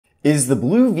Is the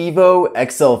BLU Vivo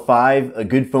XL5 a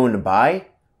good phone to buy?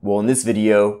 Well, in this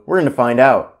video, we're going to find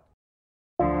out.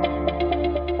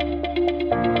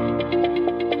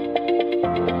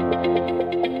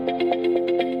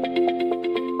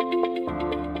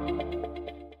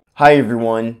 Hi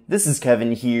everyone, this is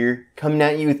Kevin here, coming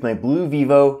at you with my BLU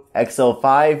Vivo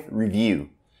XL5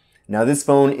 review. Now this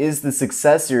phone is the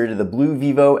successor to the BLU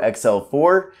Vivo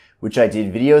XL4, which I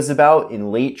did videos about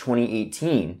in late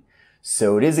 2018.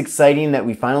 So it is exciting that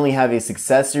we finally have a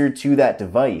successor to that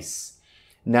device.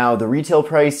 Now the retail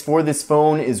price for this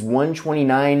phone is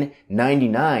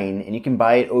 $129.99 and you can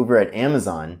buy it over at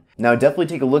Amazon. Now definitely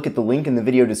take a look at the link in the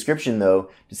video description though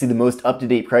to see the most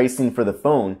up-to-date pricing for the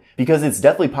phone, because it's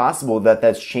definitely possible that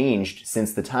that's changed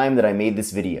since the time that I made this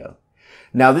video.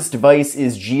 Now this device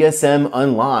is GSM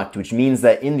unlocked, which means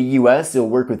that in the US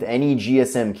it'll work with any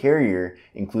GSM carrier,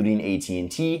 including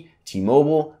AT&T,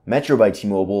 T-Mobile, Metro by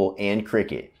T-Mobile, and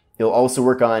Cricket. It'll also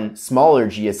work on smaller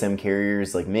GSM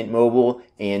carriers like Mint Mobile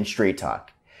and Straight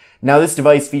Talk. Now this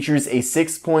device features a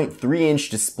 6.3-inch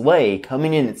display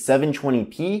coming in at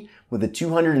 720p with a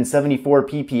 274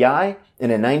 ppi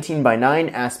and a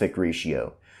 19:9 aspect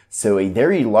ratio. So a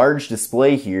very large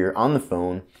display here on the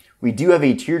phone. We do have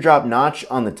a teardrop notch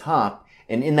on the top,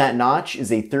 and in that notch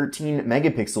is a 13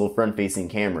 megapixel front-facing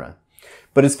camera.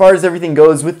 But as far as everything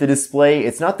goes with the display,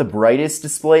 it's not the brightest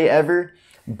display ever,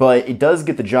 but it does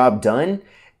get the job done,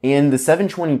 and the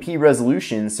 720p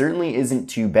resolution certainly isn't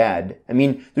too bad. I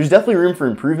mean, there's definitely room for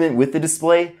improvement with the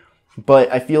display, but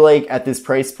I feel like at this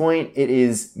price point, it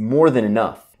is more than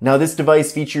enough. Now this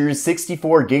device features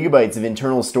 64 gigabytes of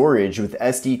internal storage with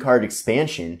SD card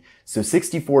expansion, so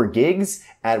 64 gigs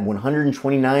at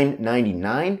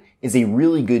 $129.99 is a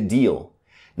really good deal.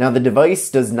 Now the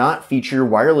device does not feature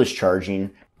wireless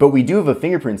charging, but we do have a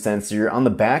fingerprint sensor on the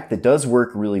back that does work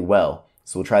really well.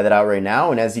 So we'll try that out right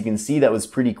now, and as you can see, that was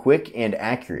pretty quick and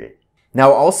accurate.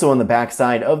 Now also on the back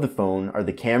side of the phone are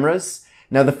the cameras.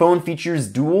 Now the phone features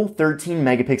dual 13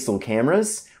 megapixel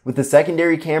cameras, with the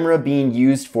secondary camera being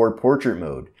used for portrait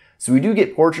mode. So we do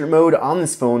get portrait mode on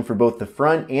this phone for both the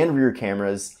front and rear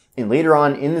cameras, and later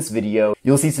on in this video,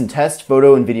 you'll see some test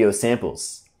photo and video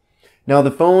samples. Now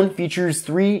the phone features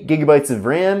 3 gigabytes of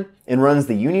RAM and runs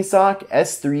the Unisoc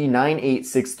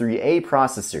S39863A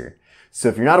processor. So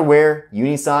if you're not aware,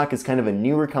 Unisoc is kind of a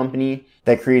newer company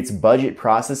that creates budget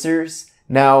processors.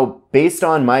 Now, based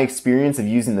on my experience of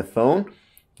using the phone,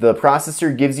 the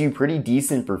processor gives you pretty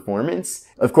decent performance.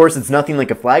 Of course, it's nothing like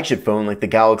a flagship phone like the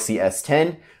Galaxy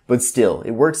S10, but still,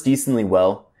 it works decently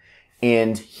well.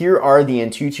 And here are the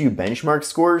Antutu benchmark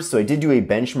scores. So I did do a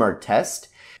benchmark test.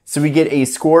 So we get a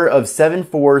score of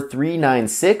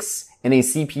 74396 and a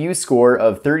CPU score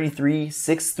of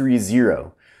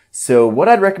 33630. So what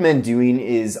I'd recommend doing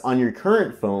is on your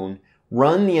current phone,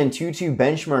 run the Antutu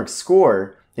benchmark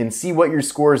score and see what your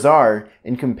scores are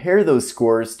and compare those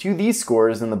scores to these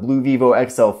scores on the BLU Vivo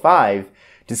XL5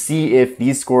 to see if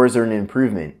these scores are an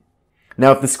improvement.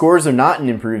 Now, if the scores are not an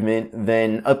improvement,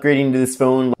 then upgrading to this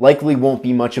phone likely won't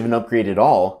be much of an upgrade at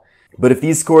all. But if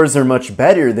these scores are much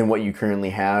better than what you currently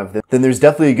have, then there's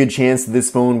definitely a good chance that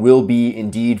this phone will be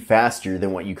indeed faster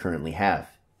than what you currently have.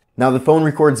 Now the phone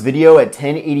records video at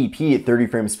 1080p at 30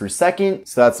 frames per second,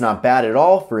 so that's not bad at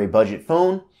all for a budget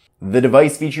phone. The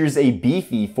device features a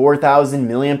beefy 4000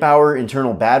 mAh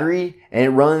internal battery, and it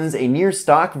runs a near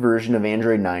stock version of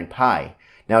Android 9 Pie.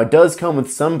 Now it does come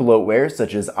with some bloatware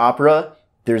such as Opera,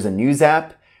 there's a news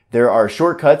app, there are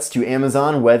shortcuts to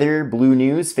Amazon, Weather, Blue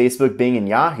News, Facebook, Bing, and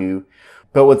Yahoo.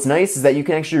 But what's nice is that you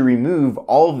can actually remove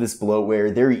all of this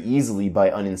bloatware very easily by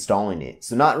uninstalling it.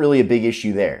 So not really a big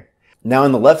issue there. Now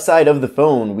on the left side of the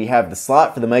phone, we have the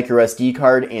slot for the microSD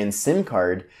card and SIM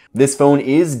card. This phone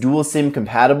is dual SIM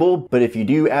compatible, but if you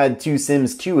do add 2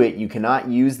 SIMs to it, you cannot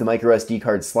use the microSD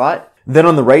card slot. Then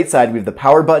on the right side, we have the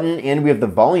power button and we have the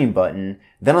volume button.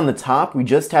 Then on the top, we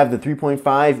just have the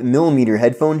 3.5mm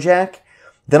headphone jack.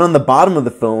 Then on the bottom of the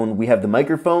phone, we have the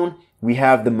microphone, we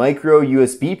have the micro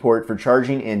USB port for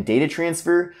charging and data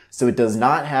transfer, so it does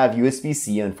not have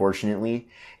USB-C unfortunately,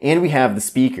 and we have the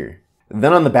speaker.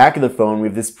 Then on the back of the phone, we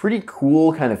have this pretty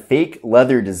cool kind of fake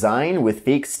leather design with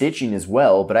fake stitching as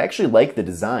well, but I actually like the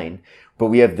design. But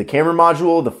we have the camera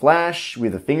module, the flash, we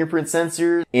have the fingerprint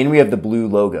sensor, and we have the BLU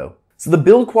logo. So the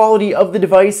build quality of the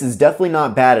device is definitely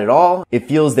not bad at all. It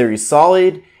feels very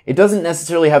solid. It doesn't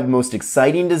necessarily have the most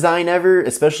exciting design ever,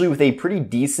 especially with a pretty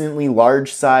decently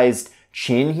large-sized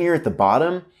chin here at the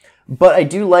bottom, but I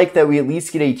do like that we at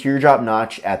least get a teardrop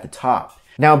notch at the top.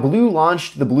 Now, BLU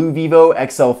launched the BLU Vivo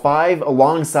XL5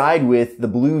 alongside with the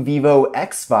BLU Vivo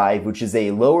X5, which is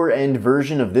a lower-end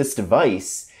version of this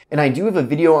device, And I do have a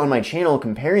video on my channel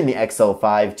comparing the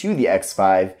XL5 to the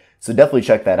X5, so definitely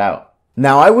check that out.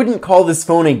 Now, I wouldn't call this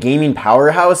phone a gaming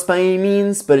powerhouse by any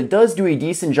means, but it does do a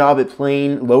decent job at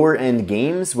playing lower end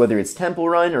games, whether it's Temple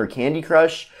Run or Candy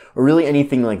Crush, or really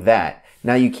anything like that.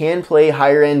 Now, you can play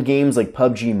higher end games like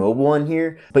PUBG Mobile on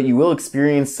here, but you will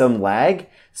experience some lag,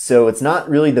 so it's not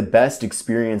really the best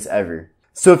experience ever.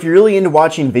 So if you're really into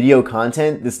watching video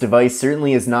content, this device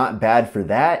certainly is not bad for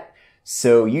that.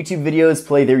 So YouTube videos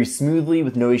play very smoothly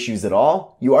with no issues at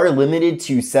all. You are limited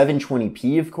to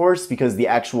 720p, of course, because the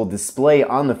actual display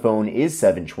on the phone is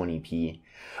 720p.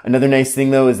 Another nice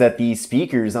thing though is that the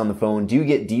speakers on the phone do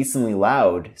get decently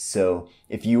loud. So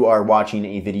if you are watching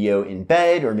a video in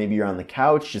bed, or maybe you're on the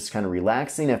couch just kind of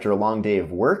relaxing after a long day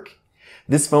of work,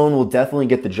 this phone will definitely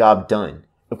get the job done.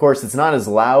 Of course, it's not as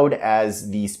loud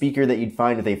as the speaker that you'd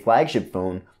find with a flagship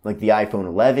phone like the iPhone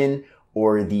 11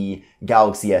 or the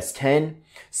Galaxy S10.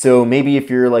 So maybe if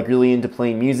you're like really into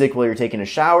playing music while you're taking a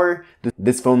shower,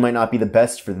 this phone might not be the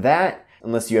best for that,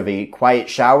 unless you have a quiet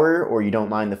shower or you don't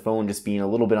mind the phone just being a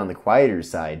little bit on the quieter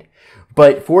side.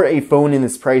 But for a phone in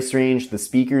this price range, the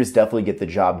speakers definitely get the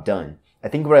job done. I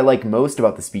think what I like most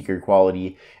about the speaker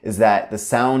quality is that the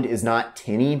sound is not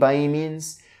tinny by any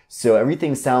means, so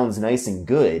everything sounds nice and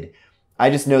good. I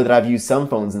just know that I've used some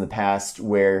phones in the past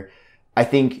where I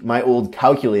think my old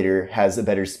calculator has a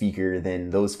better speaker than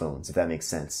those phones, if that makes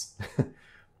sense.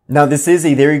 Now, this is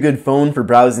a very good phone for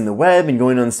browsing the web and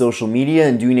going on social media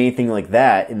and doing anything like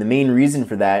that. And the main reason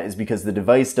for that is because the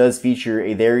device does feature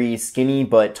a very skinny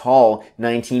but tall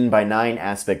 19:9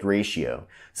 aspect ratio.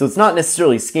 So it's not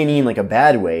necessarily skinny in like a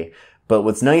bad way, but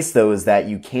what's nice though is that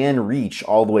you can reach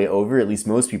all the way over, at least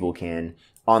most people can,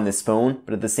 on this phone.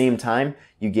 But at the same time,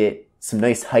 you get some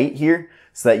nice height here,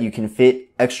 so that you can fit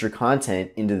extra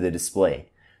content into the display.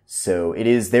 So it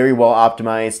is very well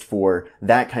optimized for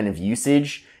that kind of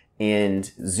usage,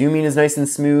 and zooming is nice and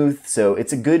smooth, so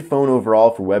it's a good phone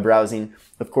overall for web browsing.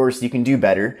 Of course, you can do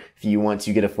better. If you want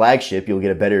to get a flagship, you'll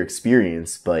get a better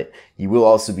experience, but you will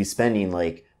also be spending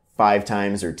like 5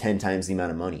 times or 10 times the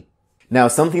amount of money. Now,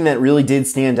 something that really did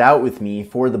stand out with me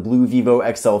for the BLU Vivo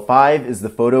XL5 is the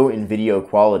photo and video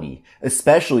quality,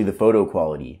 especially the photo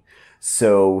quality.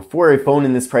 So for a phone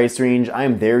in this price range, I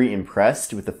am very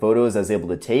impressed with the photos I was able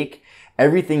to take.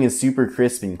 Everything is super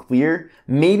crisp and clear.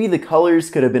 Maybe the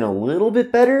colors could have been a little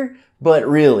bit better, but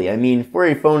really, I mean, for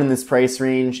a phone in this price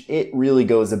range, it really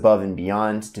goes above and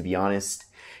beyond, to be honest.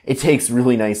 It takes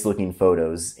really nice looking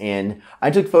photos, and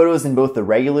I took photos in both the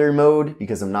regular mode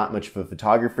because I'm not much of a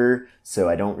photographer, so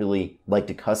I don't really like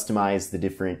to customize the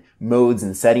different modes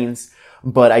and settings.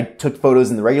 But I took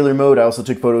photos in the regular mode. I also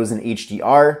took photos in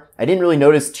HDR. I didn't really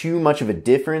notice too much of a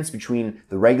difference between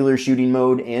the regular shooting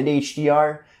mode and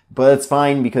HDR, but that's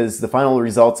fine because the final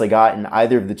results I got in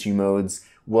either of the two modes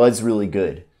was really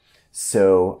good.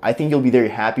 So I think you'll be very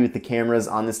happy with the cameras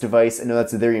on this device. I know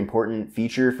that's a very important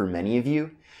feature for many of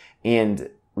you. And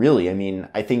really, I mean,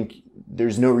 I think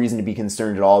there's no reason to be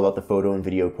concerned at all about the photo and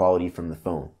video quality from the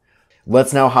phone.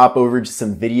 Let's now hop over to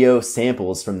some video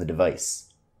samples from the device.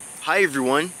 Hi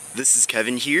everyone, this is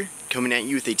Kevin here, coming at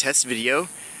you with a test video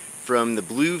from the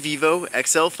BLU Vivo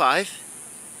XL5.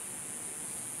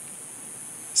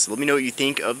 So let me know what you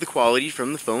think of the quality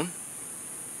from the phone.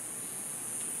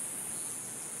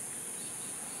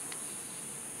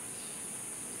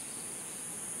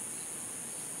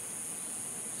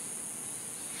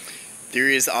 There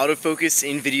is autofocus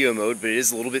in video mode, but it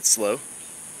is a little bit slow,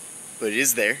 but it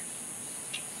is there.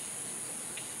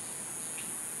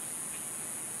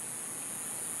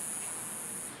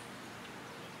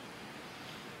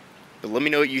 But let me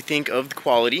know what you think of the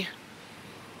quality.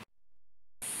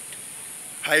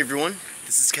 Hi everyone,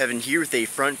 this is Kevin here with a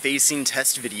front-facing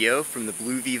test video from the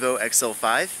BLU Vivo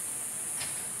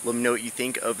XL5. Let me know what you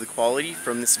think of the quality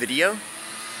from this video.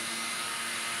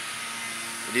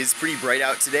 It is pretty bright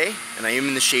out today, and I am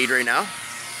in the shade right now.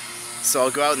 So I'll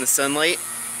go out in the sunlight,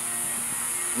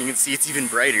 and you can see it's even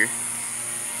brighter.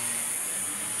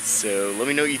 So let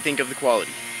me know what you think of the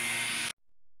quality.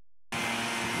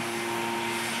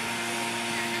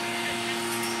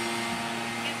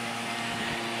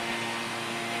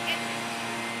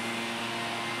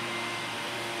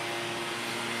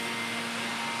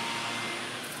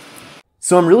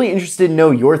 So I'm really interested to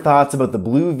know your thoughts about the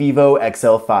BLU Vivo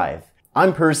XL5.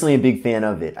 I'm personally a big fan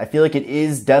of it. I feel like it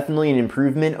is definitely an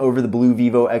improvement over the BLU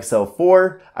Vivo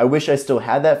XL4. I wish I still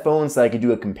had that phone so that I could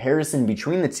do a comparison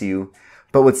between the two.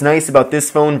 But what's nice about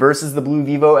this phone versus the BLU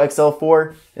Vivo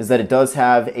XL4 is that it does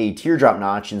have a teardrop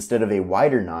notch instead of a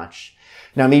wider notch.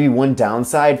 Now maybe one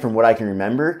downside from what I can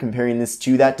remember comparing this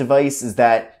to that device is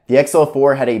that the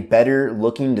XL4 had a better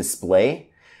looking display.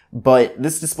 but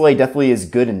this display definitely is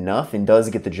good enough and does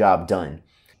get the job done.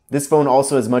 This phone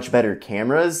also has much better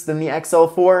cameras than the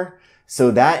XL4,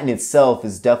 so that in itself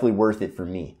is definitely worth it for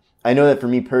me. I know that for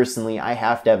me personally, I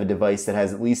have to have a device that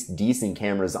has at least decent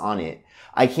cameras on it.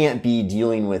 I can't be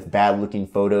dealing with bad looking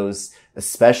photos,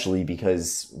 especially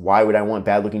because why would I want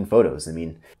bad looking photos? I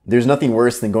mean, there's nothing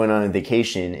worse than going on a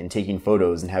vacation and taking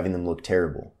photos and having them look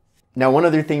terrible. Now, one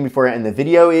other thing before I end the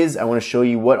video is I want to show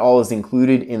you what all is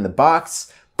included in the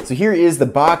box. So here is the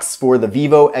box for the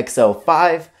Vivo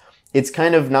XL5. It's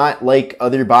kind of not like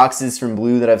other boxes from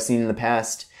BLU that I've seen in the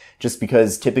past, just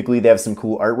because typically they have some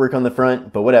cool artwork on the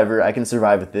front, but whatever, I can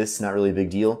survive with this, not really a big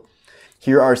deal.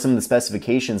 Here are some of the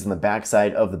specifications on the back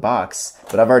side of the box,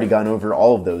 but I've already gone over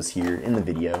all of those here in the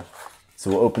video. So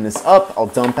we'll open this up, I'll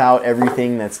dump out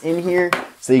everything that's in here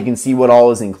so you can see what all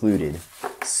is included.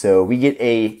 So we get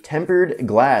a tempered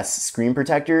glass screen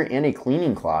protector and a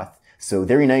cleaning cloth. So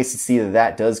very nice to see that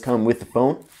that does come with the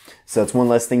phone. So that's one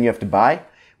less thing you have to buy.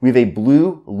 We have a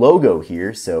BLU logo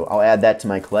here, so I'll add that to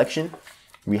my collection.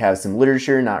 We have some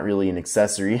literature, not really an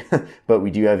accessory, but we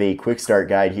do have a quick start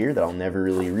guide here that I'll never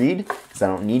really read because I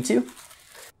don't need to.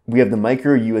 We have the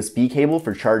micro USB cable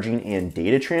for charging and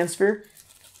data transfer.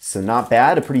 So not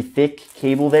bad, a pretty thick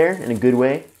cable there in a good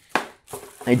way.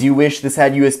 I do wish this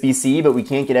had USB-C, but we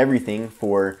can't get everything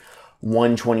for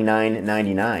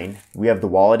 $129.99. We have the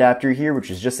wall adapter here,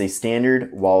 which is just a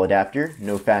standard wall adapter,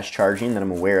 no fast charging that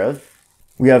I'm aware of.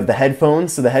 We have the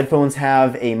headphones. So the headphones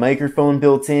have a microphone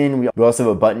built in. We also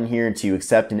have a button here to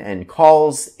accept and end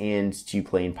calls and to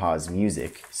play and pause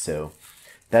music. So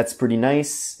that's pretty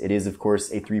nice. It is, of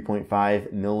course, a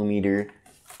 3.5 millimeter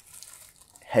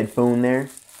headphone there.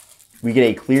 We get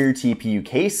a clear TPU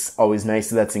case. Always nice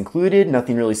that that's included.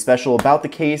 Nothing really special about the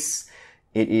case.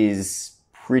 It is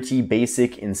pretty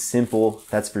basic and simple,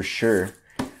 that's for sure.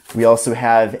 We also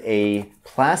have a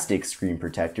plastic screen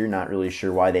protector. Not really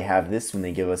sure why they have this when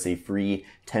they give us a free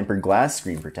tempered glass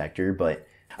screen protector, but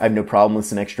I have no problem with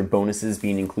some extra bonuses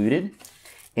being included.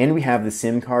 And we have the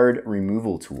SIM card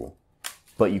removal tool,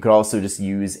 but you could also just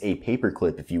use a paper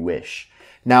clip if you wish.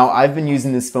 Now, I've been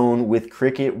using this phone with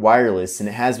Cricket Wireless and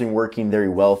it has been working very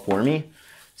well for me.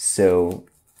 So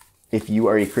if you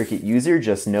are a Cricket user,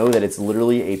 just know that it's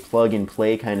literally a plug and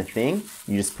play kind of thing.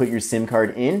 You just put your SIM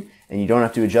card in and you don't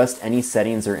have to adjust any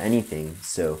settings or anything.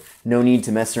 So no need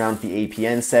to mess around with the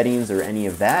APN settings or any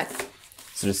of that.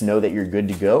 So just know that you're good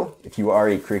to go if you are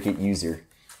a Cricket user.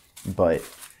 But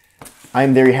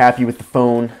I'm very happy with the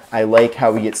phone. I like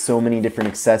how we get so many different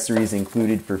accessories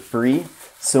included for free.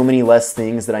 So many less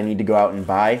things that I need to go out and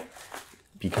buy,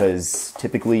 because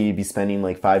typically you'd be spending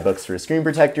like $5 for a screen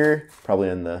protector, probably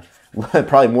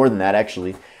more than that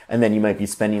actually. And then you might be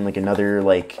spending like another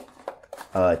like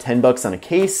 $10 on a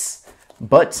case.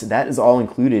 But that is all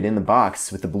included in the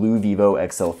box with the BLU Vivo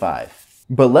XL5.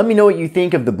 But let me know what you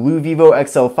think of the BLU Vivo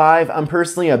XL5. I'm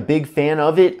personally a big fan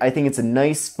of it. I think it's a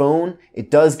nice phone.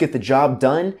 It does get the job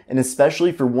done, and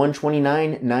especially for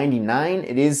 $129.99,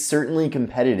 it is certainly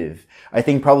competitive. I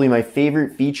think probably my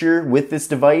favorite feature with this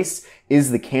device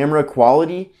is the camera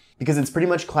quality, because it's pretty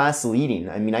much class leading.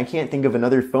 I mean, I can't think of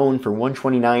another phone for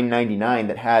 $129.99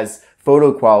 that has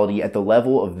photo quality at the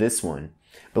level of this one.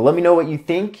 But let me know what you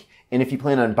think. And if you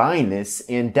plan on buying this,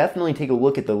 and definitely take a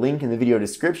look at the link in the video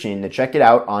description to check it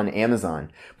out on Amazon.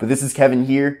 But this is Kevin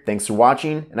here. Thanks for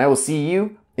watching, and I will see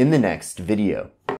you in the next video.